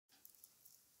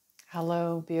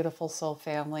Hello, beautiful soul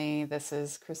family. This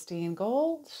is Christine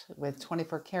Gold with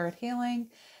 24 Karat Healing,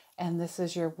 and this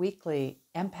is your weekly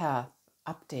Empath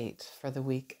update for the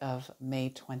week of May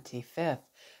 25th,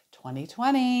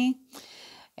 2020.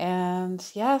 And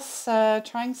yes,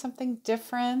 trying something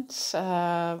different.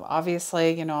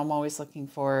 Obviously, I'm always looking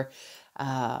for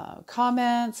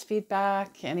comments,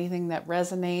 feedback, anything that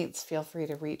resonates. Feel free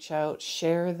to reach out,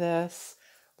 share this,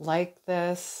 like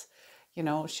this,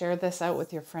 share this out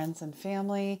with your friends and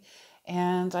family.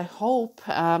 And I hope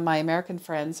my American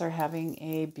friends are having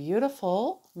a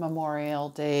beautiful Memorial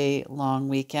Day long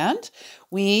weekend.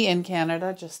 We in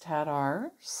Canada just had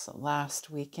ours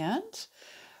last weekend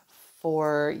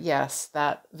for, yes,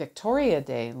 that Victoria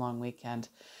Day long weekend.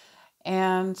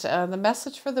 And the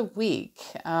message for the week,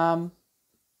 I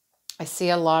see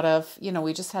a lot of,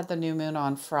 we just had the new moon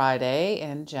on Friday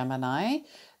in Gemini.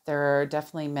 There are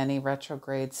definitely many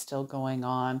retrogrades still going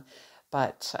on,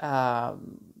 but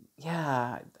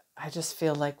yeah, I just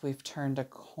feel like we've turned a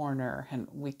corner and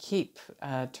we keep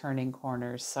turning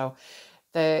corners. So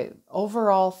the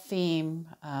overall theme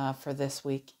for this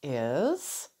week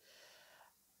is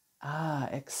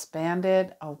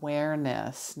expanded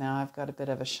awareness. Now I've got a bit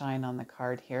of a shine on the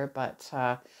card here, but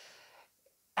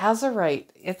Azurite,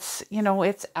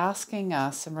 it's asking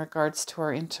us in regards to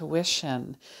our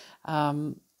intuition,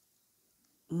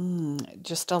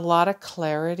 just a lot of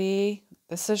clarity.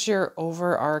 This is your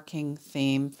overarching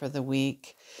theme for the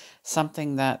week,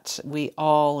 something that we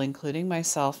all, including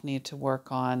myself, need to work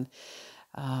on.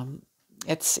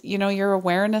 It's, your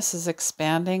awareness is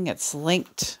expanding. It's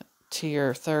linked to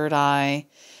your third eye,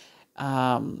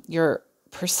 your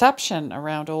perception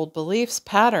around old beliefs,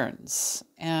 patterns,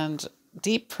 and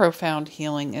deep, profound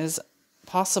healing is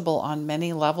possible on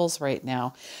many levels right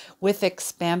now with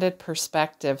expanded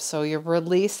perspective. So you're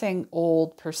releasing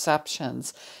old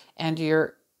perceptions and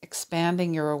you're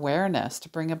expanding your awareness to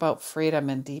bring about freedom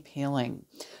and deep healing.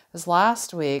 As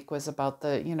last week was about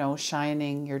the,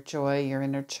 shining your joy, your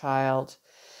inner child.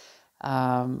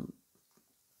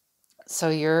 So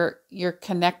you're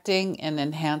connecting and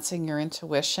enhancing your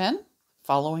intuition,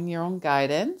 following your own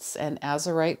guidance, and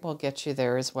Azurite will get you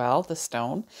there as well, the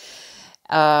stone.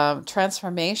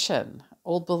 Transformation,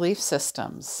 old belief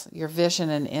systems, your vision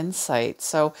and insight.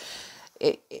 So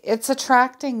it's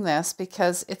attracting this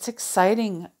because it's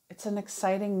exciting. It's an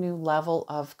exciting new level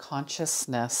of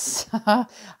consciousness.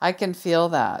 I can feel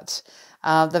that.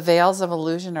 The veils of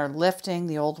illusion are lifting.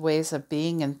 The old ways of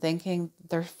being and thinking,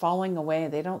 they're falling away.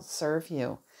 They don't serve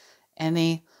you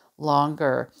any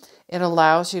longer. It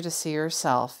allows you to see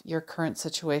yourself, your current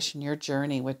situation, your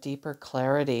journey with deeper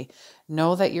clarity.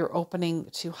 Know that you're opening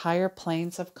to higher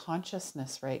planes of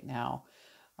consciousness right now.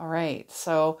 All right,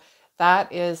 so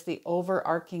that is the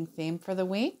overarching theme for the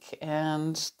week.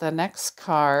 And the next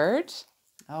card,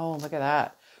 oh, look at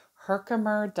that,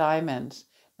 Herkimer Diamond.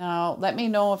 Now, let me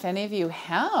know if any of you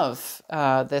have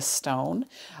this stone.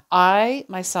 I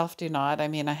myself do not. I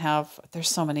mean, there's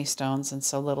so many stones and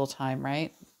so little time,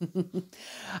 right?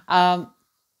 And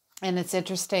it's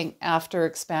interesting, after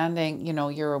expanding,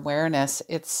 your awareness,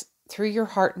 it's through your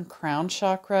heart and crown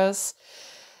chakras.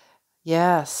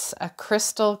 Yes, a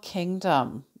crystal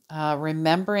kingdom,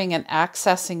 remembering and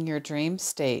accessing your dream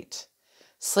state.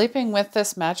 Sleeping with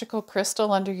this magical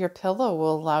crystal under your pillow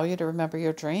will allow you to remember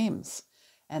your dreams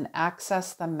and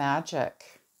access the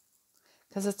magic,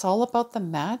 because it's all about the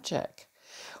magic.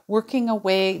 Working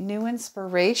away new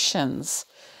inspirations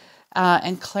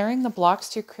and clearing the blocks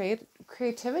to your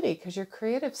creativity, because your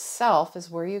creative self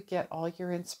is where you get all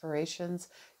your inspirations,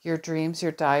 your dreams,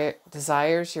 your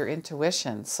desires, your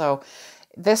intuition. So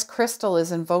this crystal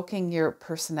is invoking your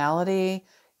personality,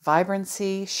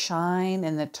 vibrancy, shine,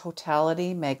 and the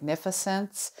totality,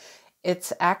 magnificence.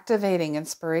 It's activating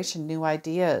inspiration, new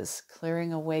ideas,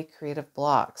 clearing away creative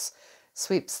blocks,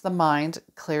 sweeps the mind,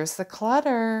 clears the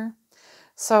clutter.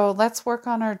 So let's work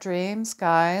on our dreams,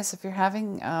 guys. If you're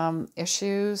having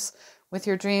issues with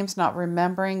your dreams, not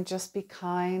remembering, just be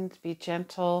kind, be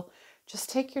gentle. Just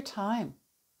take your time.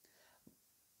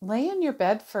 Lay in your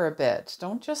bed for a bit.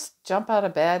 Don't just jump out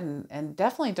of bed, and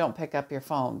definitely don't pick up your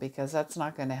phone, because that's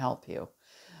not going to help you.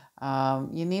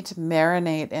 You need to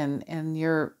marinate in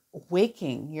your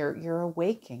waking. You're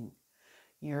awaking.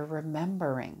 You're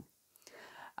remembering.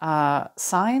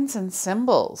 Signs and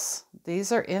symbols.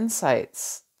 These are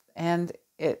insights, and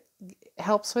it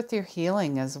helps with your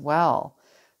healing as well.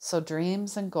 So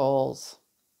dreams and goals.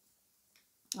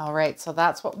 All right, so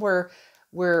that's what we're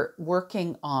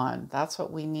working on. That's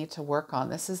what we need to work on.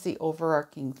 This is the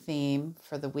overarching theme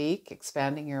for the week,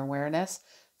 expanding your awareness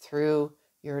through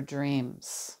your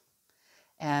dreams.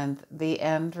 And the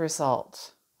end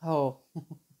result, Oh,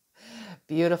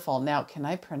 beautiful. Now, can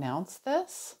I pronounce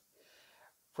this?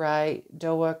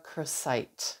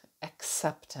 Rhydoachrosite,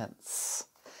 acceptance.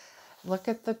 Look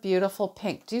at the beautiful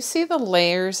pink. Do you see the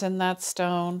layers in that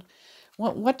stone?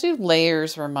 What do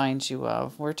layers remind you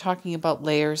of? We're talking about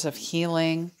layers of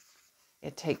healing.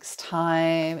 It takes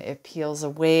time, it peels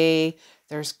away,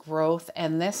 there's growth,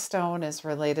 and this stone is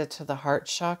related to the heart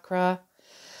chakra.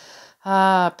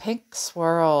 Ah, pink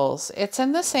swirls. It's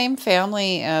in the same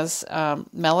family as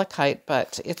malachite,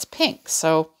 but it's pink.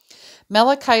 So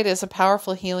malachite is a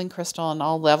powerful healing crystal on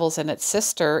all levels, and its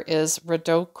sister is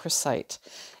rhodochrosite,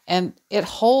 and it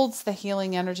holds the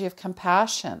healing energy of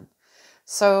compassion.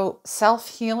 So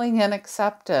self-healing and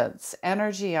acceptance,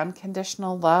 energy,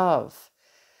 unconditional love,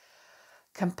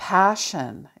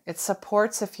 compassion. It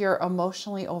supports if you're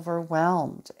emotionally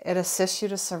overwhelmed. It assists you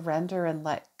to surrender and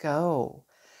let go.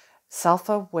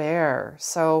 Self-aware.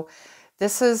 So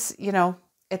this is,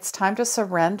 it's time to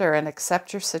surrender and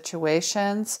accept your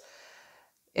situations.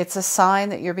 It's a sign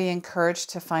that you're being encouraged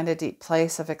to find a deep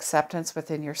place of acceptance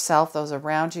within yourself, those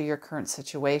around you, your current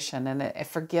situation, and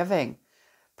forgiving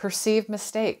perceived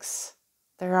mistakes.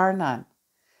 There are none.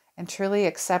 And truly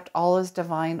accept all as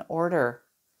divine order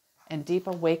and deep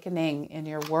awakening in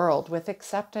your world. With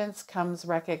acceptance comes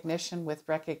recognition. With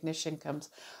recognition comes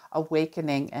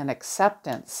awakening and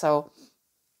acceptance. So,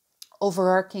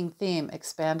 overarching theme,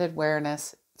 expanded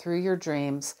awareness through your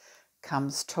dreams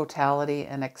comes totality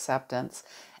and acceptance.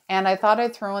 And I thought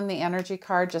I'd throw in the energy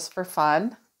card just for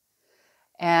fun.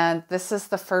 And this is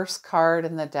the first card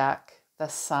in the deck, the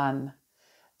Sun.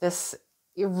 This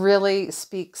really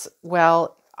speaks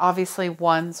well. Obviously,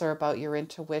 ones are about your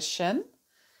intuition.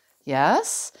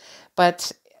 Yes.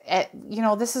 But,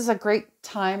 this is a great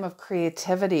time of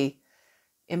creativity,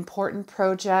 important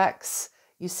projects.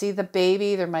 You see the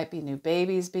baby, there might be new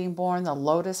babies being born, the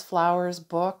lotus flowers,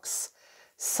 books,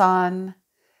 sun.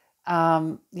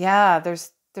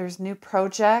 There's new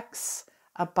projects,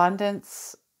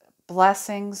 abundance,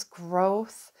 blessings,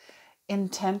 growth,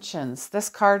 intentions. This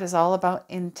card is all about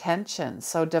intentions.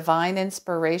 So divine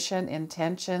inspiration,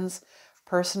 intentions,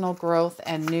 personal growth,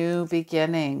 and new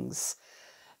beginnings.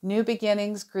 New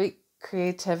beginnings, Greek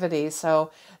creativity.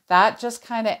 So that just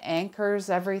kind of anchors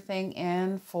everything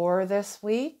in for this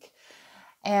week.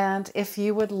 And if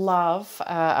you would love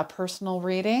a personal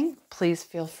reading, please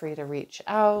feel free to reach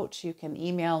out. You can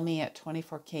email me at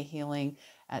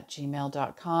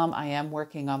 24khealing@gmail.com. I am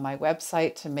working on my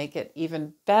website to make it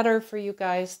even better for you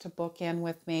guys to book in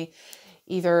with me.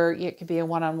 Either it could be a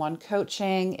one-on-one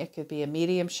coaching, it could be a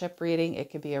mediumship reading, it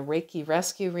could be a Reiki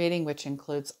rescue reading, which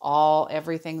includes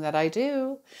everything that I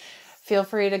do. Feel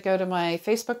free to go to my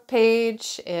Facebook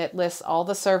page. It lists all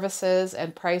the services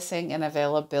and pricing and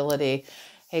availability.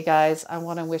 Hey guys, I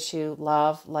want to wish you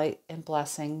love, light, and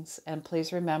blessings. And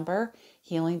please remember,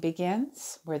 healing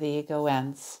begins where the ego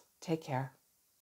ends. Take care.